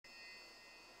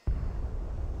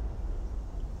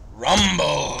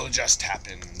Rumble just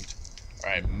happened.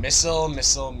 Alright, missile,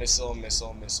 missile, missile,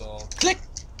 missile, missile. Click!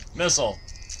 Missile.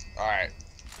 Alright.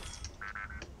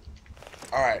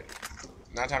 Alright.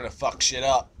 Now time to fuck shit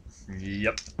up.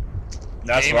 Yep.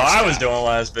 That's what I was doing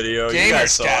last video.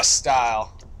 GamersCast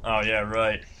style. Oh yeah,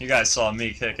 right. You guys saw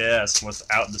me kick ass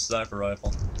without the sniper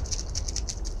rifle.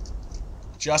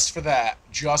 Just for that.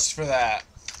 Just for that.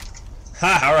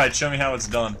 Ha! Alright, show me how it's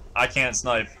done. I can't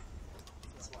snipe.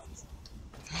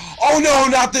 Oh no,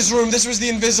 not this room. This was the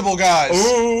invisible guys.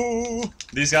 Ooh!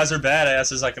 These guys are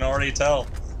badasses, I can already tell.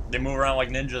 They move around like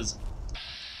ninjas.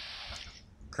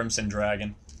 Crimson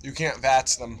Dragon. You can't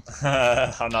VATS them.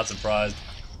 I'm not surprised.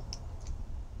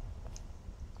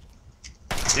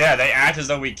 Yeah, they act as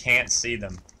though we can't see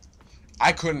them.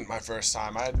 I couldn't my first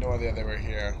time. I had no idea they were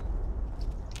here.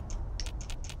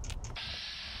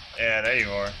 Yeah, there you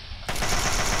are.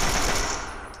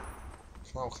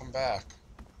 Come on, come back.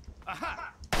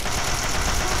 Aha!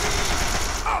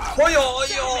 Hoyo,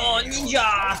 hoyo,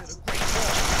 ninja!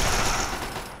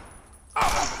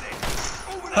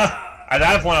 At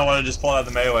that point, I would have just pulled out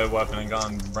the melee weapon and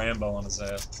gone Rambo on his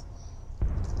ass.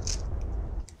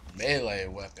 Melee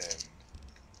weapon.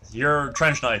 Your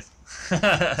trench knife.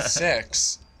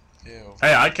 6. Ew.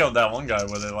 Hey, I killed that one guy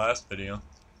with it last video.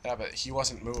 Yeah, but he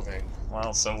wasn't moving.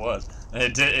 Well, so what?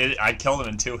 I killed him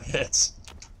in 2 hits.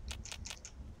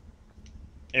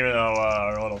 Even though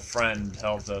our little friend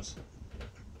helped us.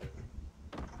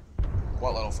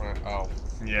 What little friend? Oh.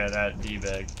 Yeah, that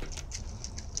D-bag.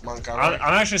 Montgomery.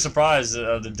 I'm actually surprised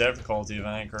at the difficulty of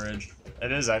Anchorage.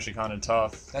 It is actually kind of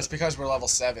tough. That's because we're level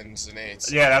 7s and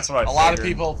 8s. Yeah, that's what I figured. A lot of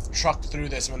people trucked through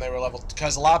this when they were level...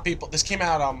 Because a lot of people... This came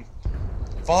out,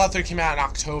 Fallout 3 came out in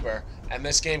October, and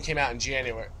this game came out in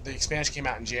January. The expansion came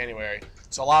out in January.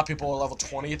 So a lot of people were level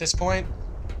 20 at this point.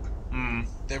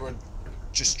 They were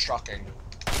just trucking.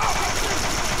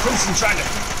 Crimson Dragon!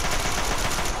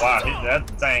 Wow, that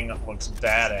thing looks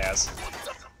badass.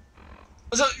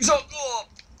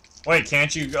 Wait,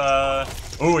 can't you,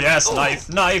 Ooh, yes, knife,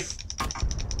 knife!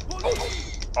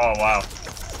 Oh, wow.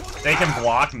 They can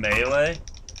block melee?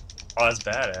 Oh, that's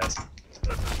badass.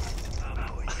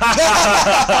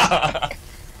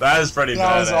 That is pretty badass.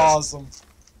 That was awesome.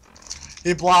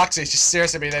 He blocks it, he just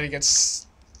stares at me, then he gets...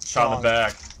 Shot in the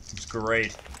back. It's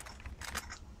great.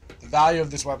 The value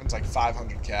of this weapon's like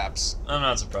 500 caps. I'm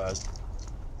not surprised.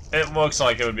 It looks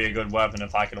like it would be a good weapon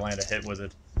if I could land a hit with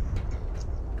it.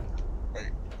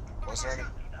 Wait, was there any...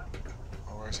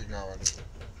 Oh, where's he going?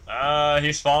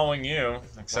 He's following you.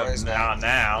 Except not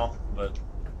now, but...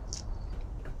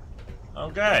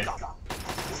 Okay.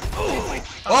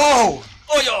 Oh!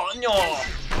 Oh, no!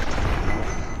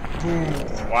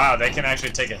 Wow, they can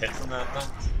actually take a hit from that thing?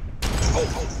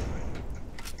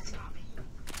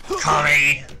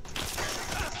 Connie!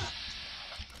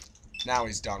 Now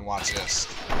he's done, watch this.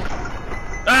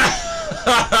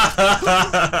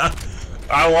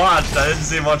 I watched, I didn't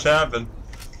see much happen.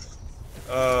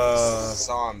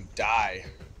 Saw him die.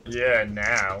 Yeah,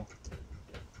 now.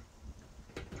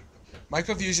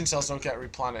 Microfusion cells don't get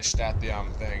replenished at the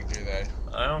thing, do they?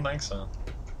 I don't think so.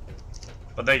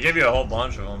 But they give you a whole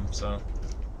bunch of them, so.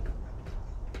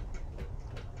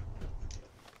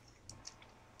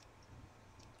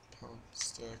 Pump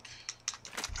stick.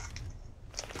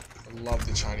 I love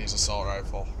the Chinese assault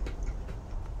rifle.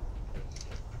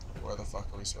 Where the fuck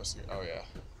are we supposed to go? Oh, yeah.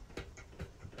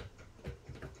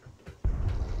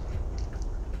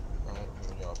 Alright, we're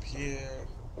gonna go up here.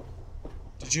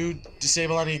 Did you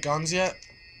disable any guns yet?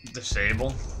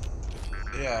 Disable?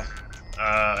 Yeah.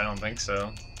 I don't think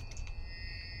so.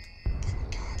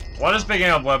 Why does picking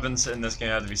up weapons in this game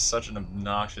have to be such an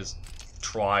obnoxious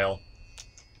trial?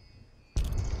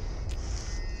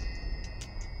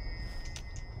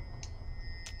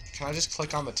 Can I just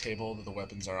click on the table that the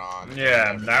weapons are on?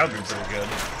 Yeah, that would be pretty good.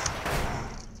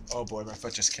 Oh boy, my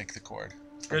foot just kicked the cord.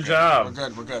 Good job. We're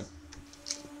good, we're good.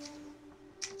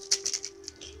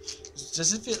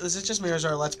 Does it feel, is it just me or is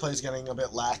our Let's Plays getting a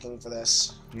bit lacking for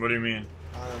this? What do you mean?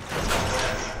 I don't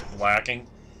know. Lacking?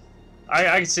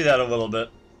 I can see that a little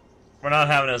bit. We're not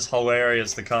having as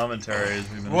hilarious the commentary as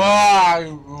we've been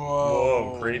Whoa!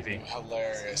 Whoa, creepy.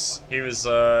 Hilarious. He was,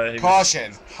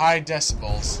 Caution! High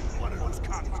decibels.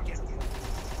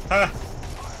 Huh.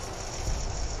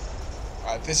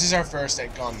 Alright, this is our first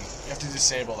aid gun. You have to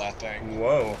disable that thing.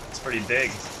 Whoa, it's pretty big.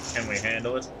 Can we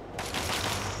handle it?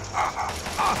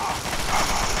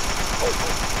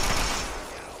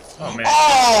 Oh man,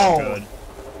 oh! Good.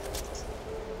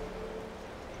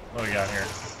 What do we got here?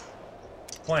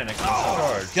 Playing a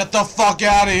charge. Get the fuck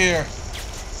out of here!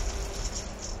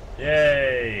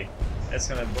 Yay! It's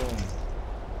gonna boom.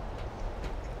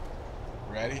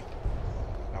 Ready?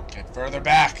 Okay, further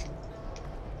back.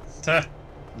 It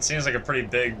seems like a pretty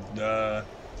big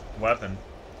weapon.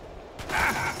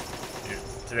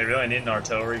 Do they really need an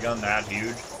artillery gun that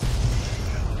huge?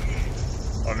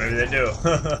 Or maybe they do.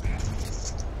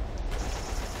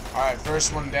 Alright,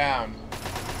 first one down.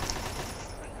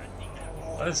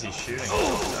 What is he shooting?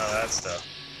 Oh, that stuff.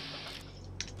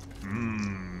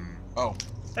 Oh.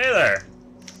 Hey there!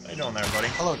 How you doing there, buddy?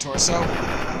 Hello, torso.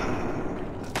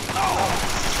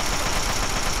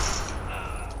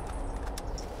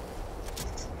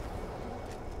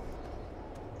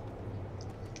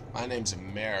 My name's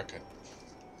America.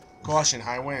 Caution,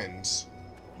 high winds.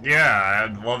 Yeah,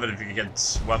 I'd love it if you could get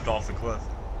swept off the cliff.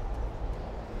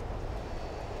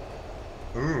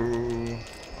 Ooh.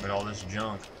 Look at all this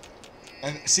junk.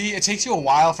 And see, it takes you a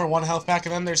while for one health pack,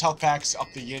 and then there's health packs up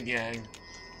the yin-yang.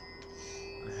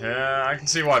 Yeah, I can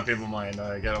see why people might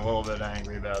get a little bit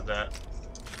angry about that.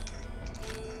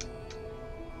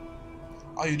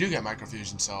 Oh, you do get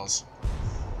microfusion cells.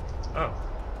 Oh.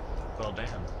 Well,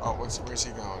 damn. Oh, where's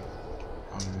he going?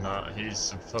 He's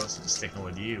supposed to be sticking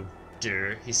with you.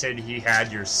 Dude, he said he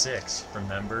had your 6,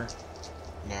 remember?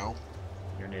 No.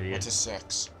 You're an idiot. What's a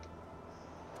 6?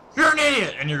 You're an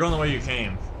idiot! And you're going the way you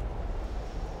came.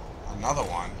 Another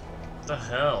one. What the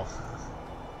hell?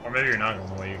 Or maybe you're not going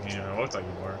the way you came. It looked like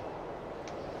you were.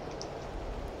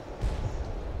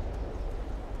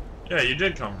 Yeah, you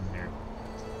did come from here.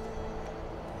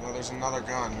 No, there's another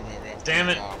gun. Maybe I have to Damn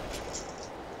take it. out.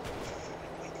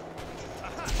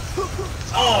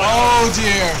 Oh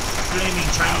dear! Flaming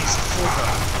Chinese polka.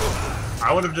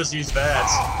 I would have just used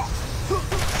VATS.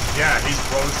 Yeah, he's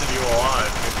roasted you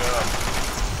alive. Good job.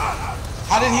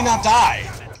 How did he not die?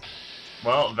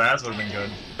 Well, VATS would have been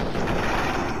good.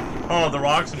 Oh, the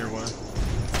rock's in your way.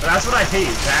 But that's what I hate.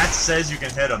 VATS says you can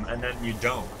hit him, and then you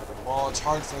don't. Well, it's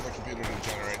hard for the computer to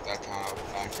generate that kind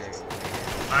of accurate.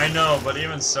 I know, but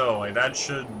even so, like that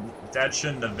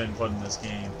shouldn't have been put in this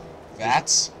game.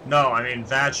 VATS? No, I mean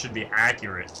VATS should be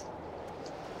accurate.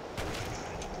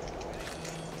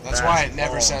 That's why it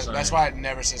never says. That's why it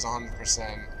never says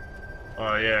 100%.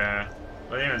 Oh yeah,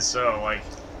 but even so, like,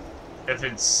 if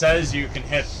it says you can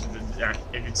hit,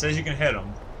 if it says you can hit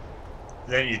them,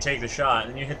 then you take the shot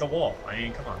and you hit the wall. I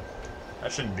mean, come on,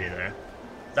 that shouldn't be there.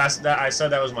 I said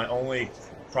that was my only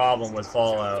problem with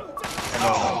Fallout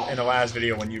in the last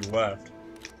video when you left.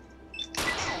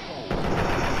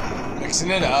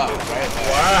 Mixing it up, right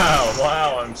there.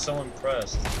 Wow, I'm so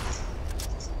impressed.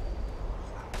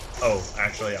 Oh,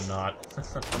 actually, I'm not.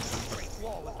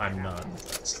 I'm not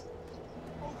impressed.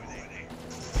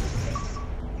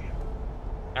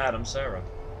 Adam, Sarah.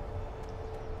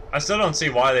 I still don't see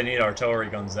why they need artillery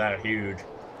guns that huge.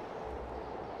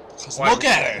 Look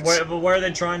at it! Where are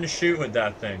they trying to shoot with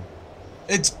that thing?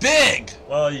 It's big!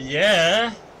 Well,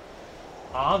 yeah.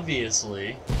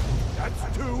 Obviously.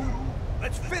 That's 2.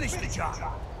 Let's finish the job.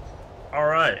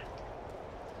 Alright.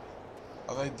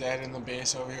 Are they dead in the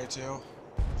base over here too?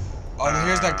 Oh,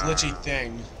 here's that glitchy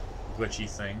thing. Glitchy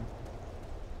thing.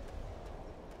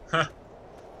 Huh.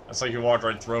 That's like you walked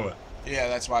right through it. Yeah,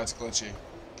 that's why it's glitchy.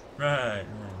 Right.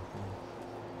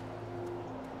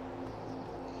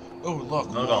 Oh, look.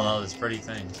 Look at all those pretty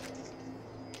things.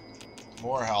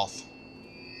 More health.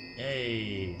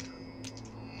 Yay.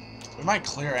 We might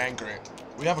clear Anchorage.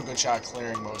 We have a good shot at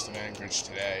clearing most of Anchorage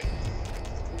today.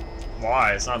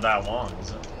 Why? It's not that long,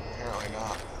 is it? Apparently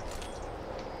not.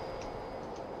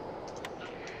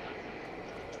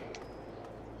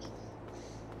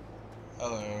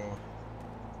 Hello.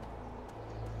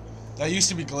 That used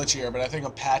to be glitchier, but I think a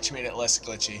patch made it less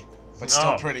glitchy. But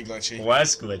still pretty glitchy.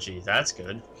 Less glitchy. That's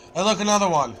good. Hey, look, another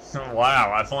one.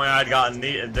 Wow, if only I'd gotten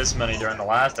this many during the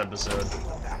last episode.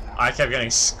 I kept getting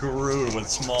screwed with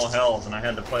small health, and I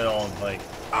had to play it all, like,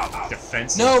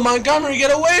 defensive. No, Montgomery,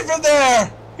 get away from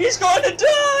there! He's going to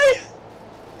die!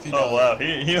 He Oh, wow,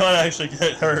 he might actually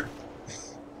get hurt.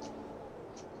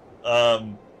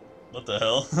 What the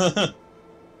hell?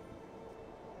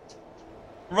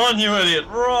 Run, you idiot,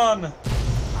 run!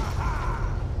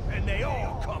 And they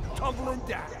all come tumbling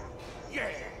down. Yeah.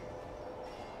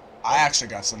 I actually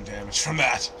got some damage from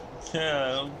that.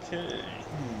 Yeah, okay.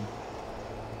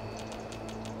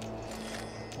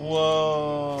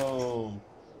 Whoa.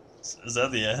 Is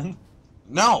that the end?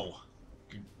 No.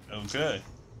 Okay.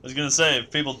 I was gonna say,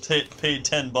 if people paid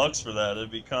 $10 for that,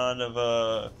 it'd be kind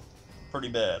of, pretty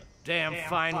bad. Damn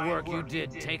fine work you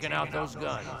did taking out those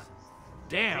guns.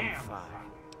 Damn fine.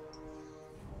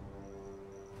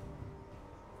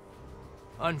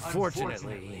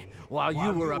 Unfortunately, while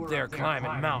you were up there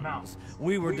climbing mountains,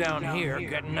 we were down here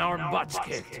getting our butts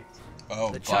kicked. Oh,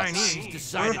 The but- Chinese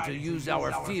decided to use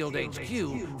our field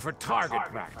HQ for target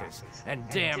practice and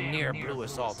damn near blew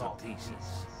us all to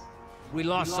pieces. We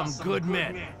lost some good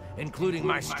men, including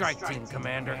my strike team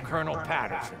commander, Colonel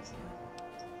Patterson.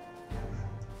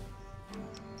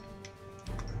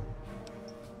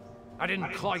 I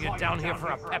didn't call you down here for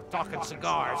a pep talk and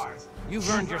cigars. You've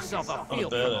earned yourself a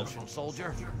field promotion,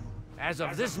 soldier. As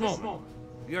of this moment,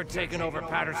 you're taking over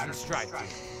Patterson's strike team.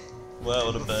 Well,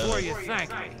 what a Before bad. you thank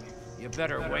me, you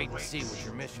better wait and see what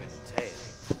your mission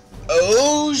entails.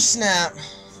 Oh, snap.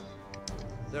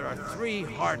 There are 3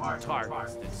 hardened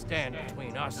targets that stand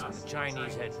between us and the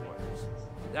Chinese headquarters.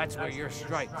 That's where your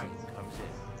strike team comes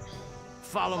in.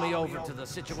 Follow me over to the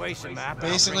situation map. and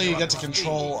I'll Basically, bring you get up to speed.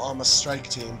 control a strike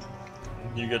team,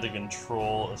 You get to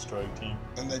control a strike team.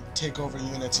 and then take over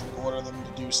units and order them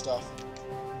to do stuff.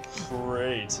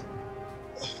 Great.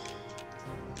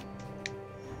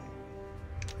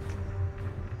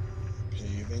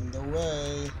 Paving the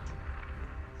way.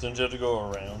 Didn't you have to go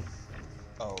around?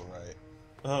 Oh, right.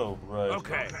 Oh, right.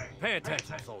 Okay, pay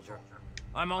attention, soldier.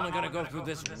 I'm only gonna go through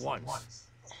this once.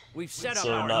 We've set up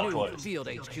So our not new twice. field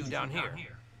HQ down here.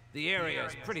 The area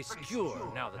is pretty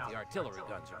secure now that the artillery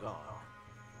guns are gone.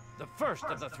 The first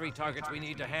of the 3 targets we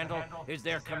need to handle is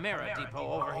their Chimera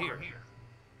depot over here.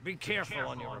 Be careful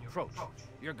on your approach.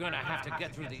 You're gonna have to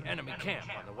get through the enemy camp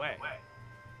on the way.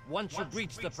 Once you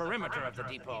breach the perimeter of the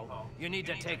depot, you need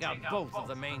to take out both of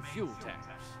the main fuel tanks.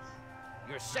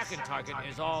 Your second target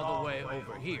is all the way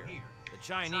over here. The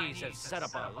Chinese have set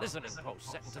up a listening post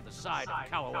set into the side of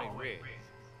Callaway Ridge.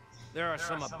 There are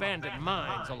some abandoned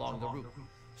mines along the route,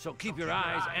 so keep your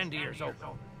eyes and ears open.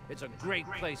 It's a great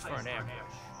place for an ambush.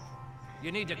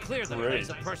 You need to clear the place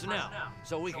of personnel,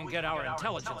 so we can get our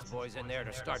intelligence boys in there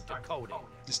to start decoding.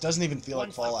 This doesn't even feel like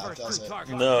Once the Fallout, first does two it?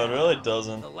 targets No, are it really down,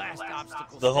 doesn't. The last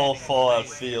obstacle The whole standing Fallout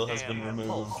is feel has the been damn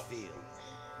removed. pulse field.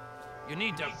 You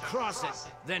need to cross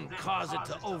it, then cause it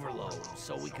to overload,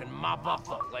 so we can mop up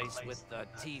the place with the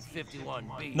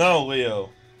T-51B. No, Leo.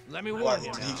 Let me What, warn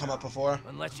you did he now. come up before?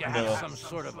 Unless you No. have some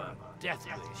sort of a death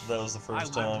wish. That was the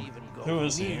first I wouldn't time. even go Who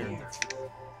is he? near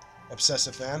the-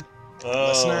 Obsessive fan?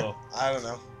 Listener? Oh, I don't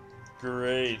know.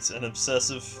 great. An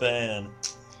obsessive fan.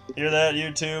 Hear that,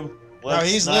 YouTube? No, Let's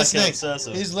he's not get listening.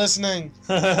 obsessive. He's listening.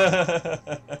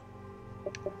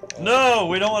 No,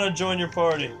 we don't want to join your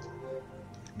party.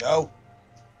 No.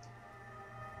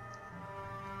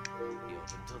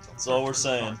 That's all we're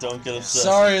saying. Don't get obsessed.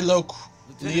 Sorry, Leo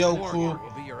Lieutenant Ku. Morgan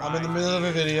will be your I'm in the eyes middle of a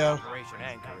and ears video. in Operation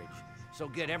Anchorage, so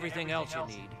get everything else you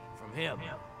need from him.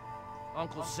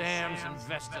 Uncle Sam's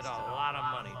invested a lot of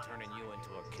money turning you into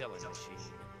a killing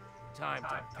machine. Time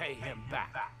to pay him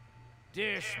back.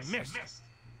 Dismissed.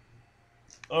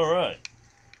 All right.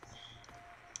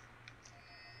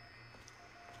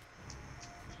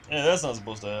 Yeah, that's not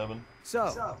supposed to happen.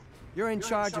 So, you're in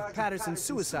charge of Patterson's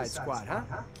suicide squad, huh?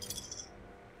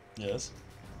 Yes.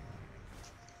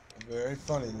 Very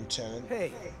funny, Lieutenant.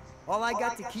 Hey, all I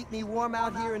got to keep me warm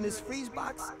out here in this freeze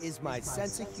box is my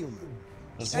sense of humor.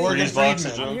 This Morgan freeze box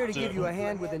Freeman. a I'm here joke, to give too. you a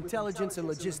hand with intelligence and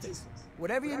logistics.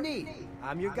 Whatever you need,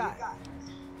 I'm your guy.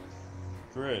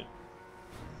 Great.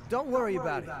 Don't worry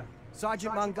about it.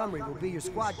 Sergeant Montgomery will be your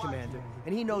squad commander,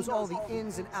 and he knows all the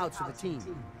ins and outs of the team.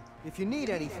 If you need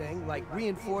anything, like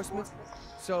reinforcements,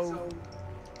 so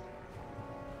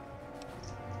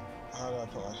How do I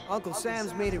put my... Uncle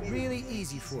Sam's made it really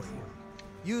easy for you.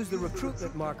 Use the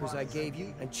recruitment markers I gave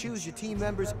you and choose your team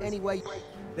members anyway,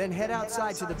 then head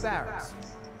outside to the barracks.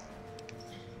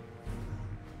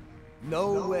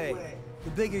 No way.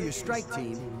 The bigger your strike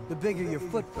team, the bigger your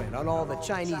footprint on all the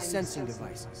Chinese sensing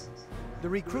devices. The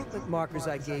recruitment markers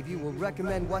I gave you will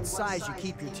recommend what size you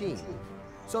keep your team.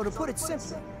 So to put it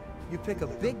simply, you pick a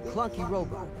big clunky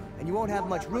robot, and you won't have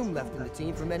much room left in the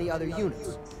team from any other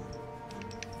units.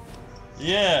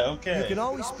 Yeah, You okay. can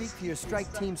always speak to your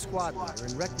strike team squad leader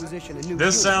and requisition a new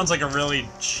This unit. sounds like a really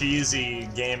cheesy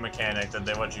game mechanic that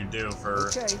they want you to do for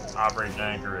Okay. Operation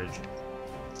Anchorage.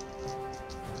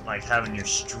 Like having your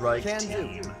strike Can do.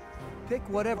 team. Pick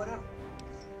whatever.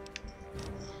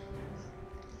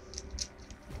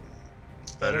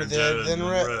 Better dead than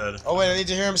red. Oh, wait, I need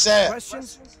to hear him say it.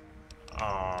 Questions?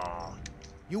 Aww.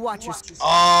 You watch your...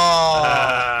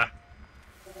 Oh.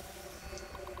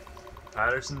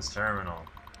 Patterson's Terminal.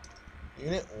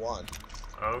 Unit 1.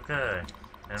 Okay.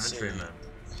 Infantryman.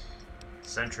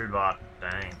 Sentry bot.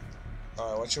 Dang.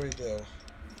 Alright, what should we do?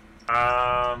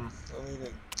 We need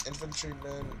an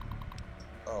infantryman.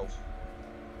 Oh,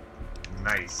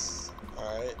 Nice.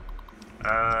 alright.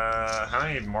 How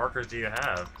many markers do you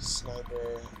have?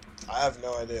 Sniper. I have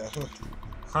no idea.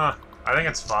 Huh. I think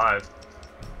it's 5.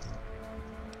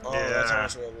 Oh, that's how Yeah.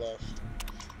 much we have left.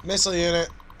 Missile unit.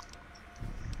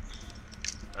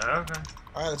 Okay.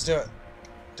 Alright, let's do it.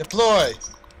 Deploy!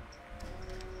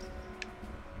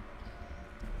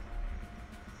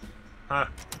 Huh.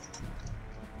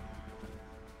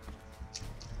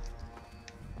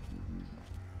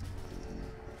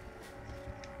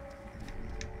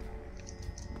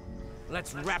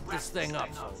 Let's wrap this thing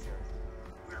up, soldier.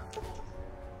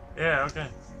 Yeah, okay.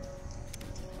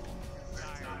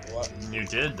 What? You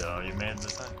did, though. You made the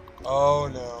thing. Oh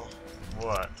no.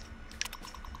 What?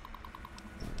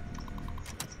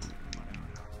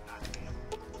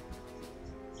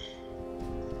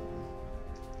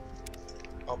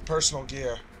 Oh, personal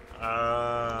gear.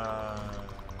 Huh.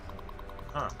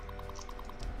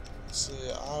 Let's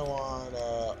see, I want,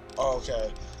 oh,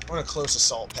 okay. I want a close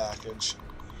assault package.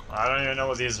 I don't even know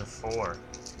what these are for.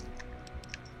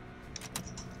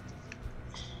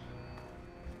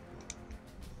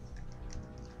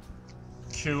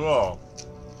 Cool.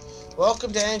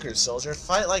 Welcome to Anchorage, soldier.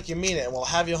 Fight like you mean it, and we'll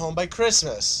have you home by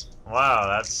Christmas. Wow,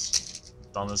 that's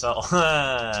dumb as hell.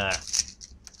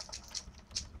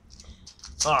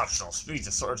 Optional. Speak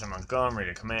to Sergeant Montgomery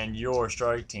to command your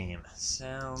strike team.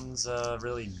 Sounds,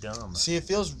 really dumb. See, it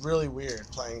feels really weird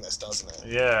playing this, doesn't it?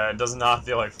 Yeah, it does not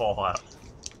feel like Fallout.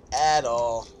 At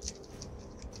all.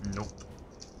 Nope.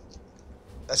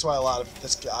 That's why a lot of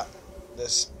this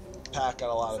pack got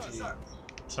a lot of heat.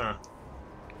 Sir.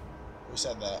 Who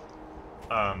said that?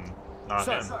 Not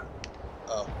Sir. him.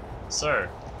 Oh. Sir.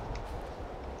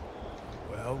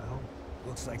 Well,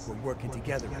 looks like we're working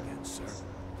together again, sir.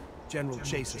 General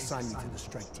Chase assigned me to the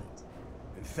strike team.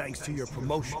 And thanks to your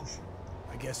promotion,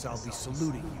 I guess I'll be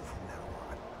saluting you from now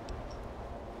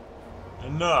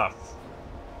on. Enough.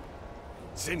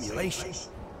 Simulation?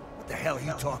 What the hell are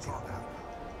you talking about?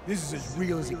 This is as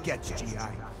real as it gets, GI.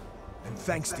 And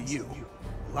thanks to you,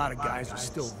 a lot of guys are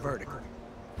still vertical.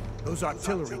 Those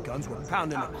artillery guns were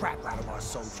pounding the crap out of our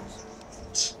soldiers.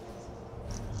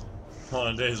 On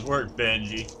a day's work,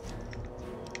 Benji.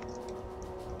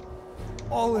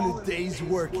 All in a day's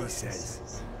work, he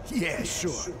says. Yeah,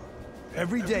 sure.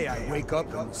 Every day I wake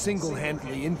up and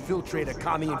single-handedly infiltrate a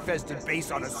commie-infested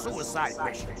base on a suicide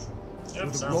mission. Yep,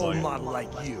 With a sounds role like it. model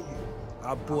like you,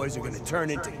 our boys are gonna turn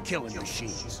into killing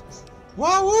machines.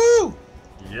 Wahoo!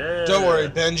 Yeah. Don't worry,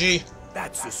 Benji.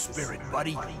 That's the spirit,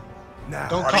 buddy. Now,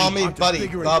 Don't call me on to buddy,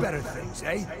 bigger bub. and better things,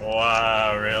 eh?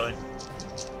 Wow, really?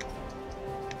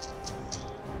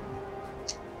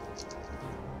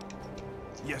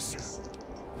 Yes, sir.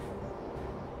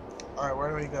 Alright, where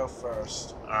do we go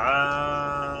first?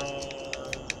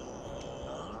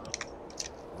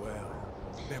 Well,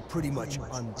 they're pretty much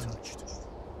untouched.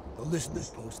 The listener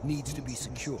post needs to be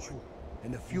secured,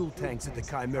 and the fuel tanks at the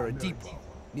Chimera Depot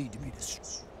need to be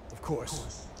destroyed. Of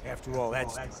course, after all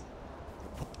that's done,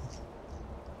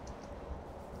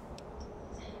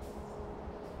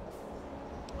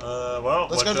 Well,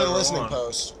 Let's go to the whichever listening one.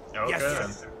 post. Okay, Yes,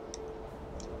 then. sir.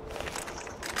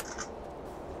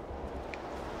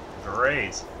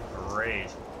 Great. Great.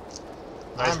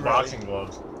 Nice I'm boxing ready.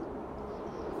 gloves.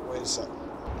 Wait a sec.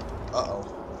 Uh-oh.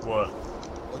 What?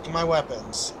 Look at my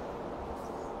weapons.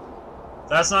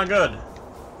 That's not good.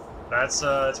 That's,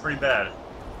 it's pretty bad.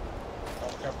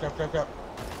 Oh, crap.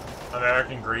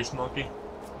 American Grease Monkey?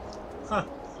 Huh.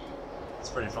 It's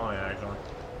pretty funny, actually.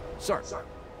 Sir.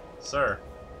 Sir.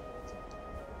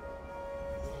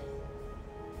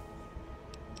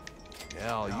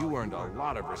 Hell, you earned a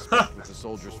lot of respect with the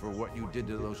soldiers for what you did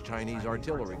to those Chinese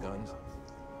artillery guns.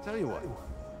 Tell you what,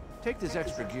 take this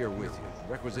extra gear with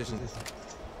you. Requisitions,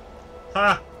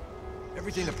 Ha!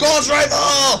 everything to... Ghost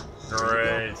rifle!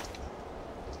 Great.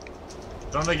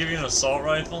 Don't they give you an assault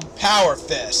rifle? Power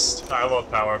fist. I love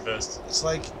Power Fist. It's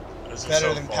like This is better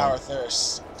so than fun. Power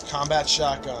Thirst. Combat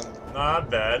shotgun. Not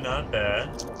bad, not bad.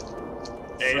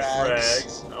 8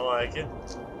 Frags. frags. I like it.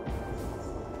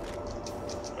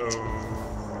 Ooh.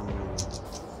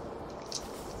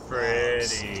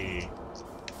 Pretty.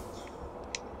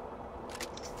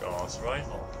 Gauss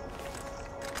rifle.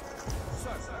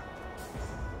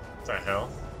 What the hell?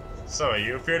 So,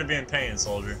 you appear to be in pain,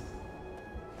 soldier.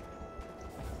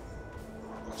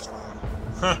 That's fine.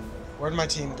 Huh. Where'd my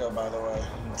team go, by the way?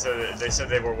 So they said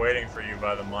they were waiting for you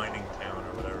by the mining town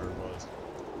or whatever it was.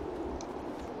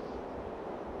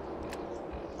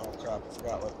 Oh crap, I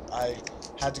forgot what. I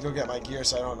had to go get my gear,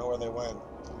 so I don't know where they went.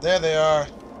 There they are.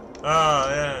 Oh,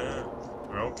 yeah.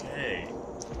 Okay.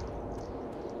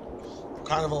 I'm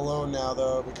kind of alone now,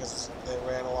 though, because they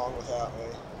ran along without me.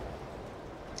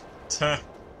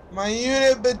 My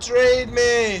unit betrayed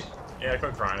me! Yeah,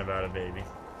 quit crying about it, baby.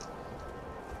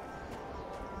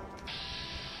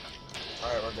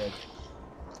 Alright, we're good.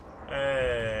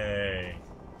 Hey.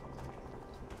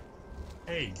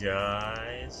 Hey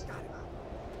guys.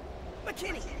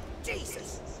 McKinney!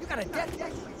 Jesus! You got a death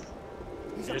wish?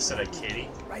 You just said a kitty?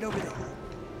 Right over there.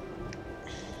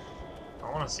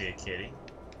 I want to see a kitty.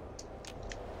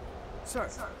 Sir.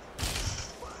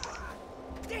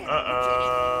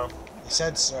 Uh-oh. He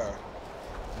said, sir.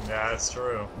 That's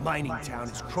true. Mining town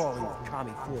is crawling with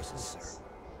commie forces, sir.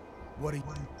 What are you...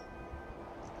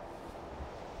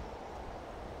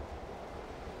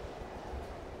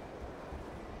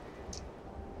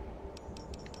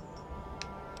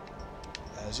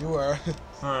 As you were.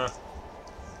 Huh.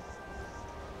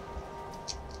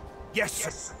 Yes,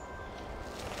 sir.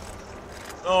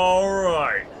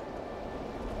 Alright.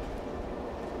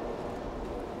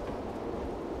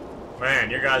 Man,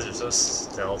 your guys are so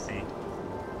stealthy.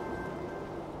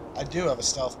 I do have a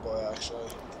stealth boy, actually.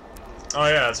 Oh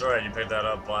yeah, that's right. You picked that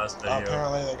up last video.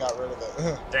 Apparently they got rid of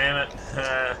it. Damn it.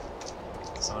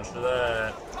 So much for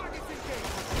that.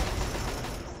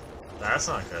 That's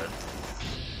not good.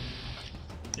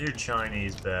 You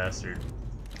Chinese bastard.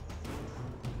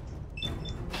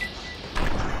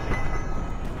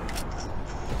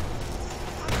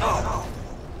 Oh.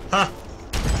 Huh.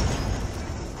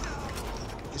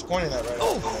 He's pointing that right at me,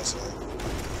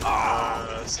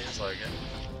 I see. Seems like it.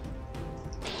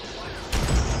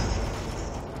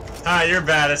 Ah, you're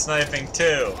bad at sniping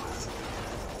too.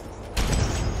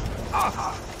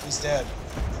 He's dead.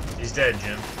 He's dead,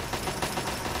 Jim.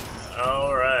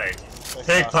 Alright.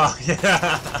 Pickpocket.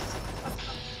 Pickpocket.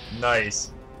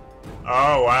 Nice.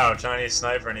 Oh wow, Chinese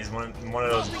sniper, and he's in one of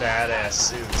those badass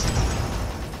suits.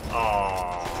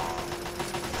 Aww.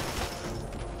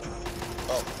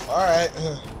 Oh, alright.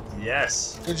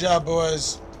 Yes. Good job,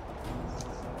 boys.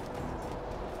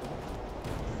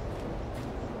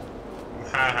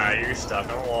 Haha, you're stuck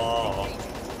on a wall.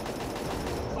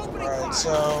 Alright,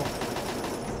 so...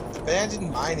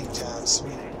 Abandoned mining town,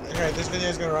 sweet. Alright, this video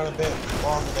is going to run a bit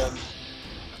longer than...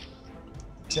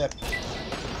 tip.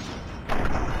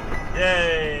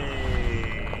 Yay!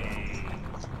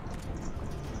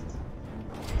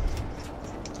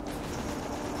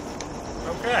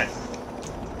 Okay.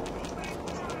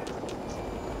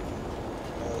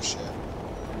 Oh shit.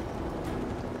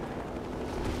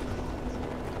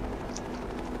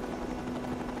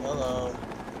 Hello.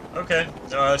 Okay.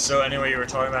 So anyway, you were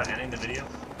talking about ending the video?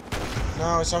 No,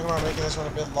 I was talking about making this one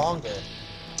a bit longer.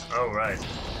 Oh, right.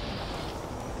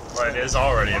 Well, it is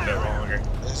already a bit longer.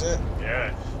 Is it?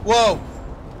 Yeah. Whoa!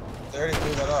 They already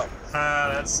blew that up. Ah,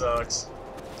 that sucks.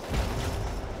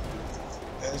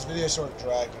 Yeah, this video is sort of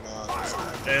dragging out.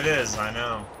 It is, I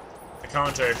know. The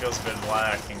commentary feels a bit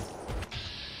lacking.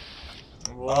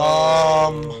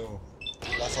 Whoa.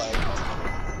 Left leg.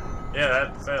 Yeah,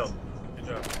 that failed. Good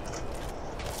job.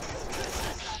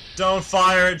 Don't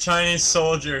fire at Chinese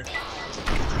soldier.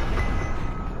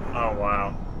 Oh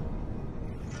wow.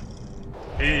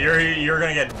 You're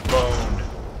gonna get boned.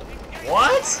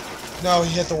 What? No,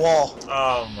 he hit the wall.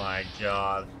 Oh my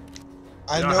god.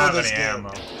 I You don't know have this any game.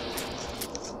 ammo.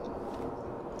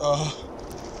 Oh,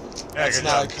 Yeah, that's good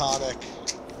not job.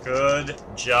 iconic. Good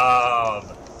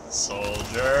job,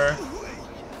 soldier.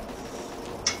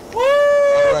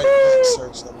 Alright,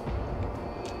 search them.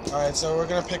 Alright, so we're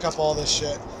gonna pick up all this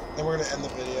shit, then we're gonna end the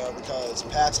video because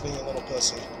Pat's being a little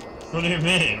pussy. What do you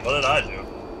mean? What did I do?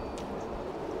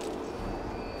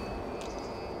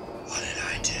 What did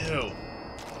I do?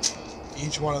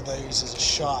 Each one of these is a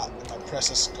shot if I press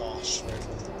a squash.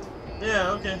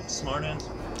 Yeah, okay. Smart end.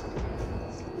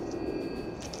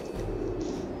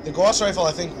 The Gauss rifle,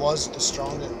 I think, was the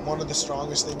strongest, one of the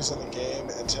strongest things in the game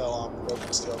until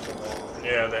Broken Steel came along.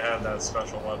 Yeah, they had that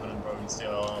special weapon in Broken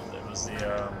Steel. It was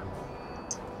the,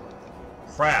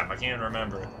 crap, I can't even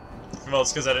remember it. Well,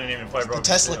 it's because I didn't even play Broken The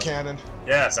Tesla Steel. cannon.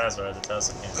 Yes, that's right, the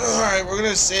Tesla cannon. Alright, we're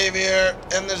gonna save here,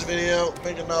 end this video,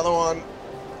 make another one.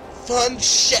 Fun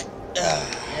shit!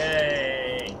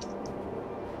 Yay!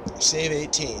 Save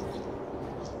 18.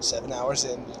 7 hours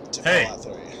in to Hey. Fallout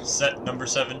 3. Set number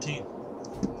 17.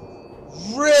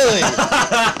 Really?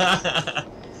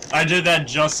 I did that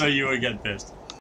just so you would get pissed.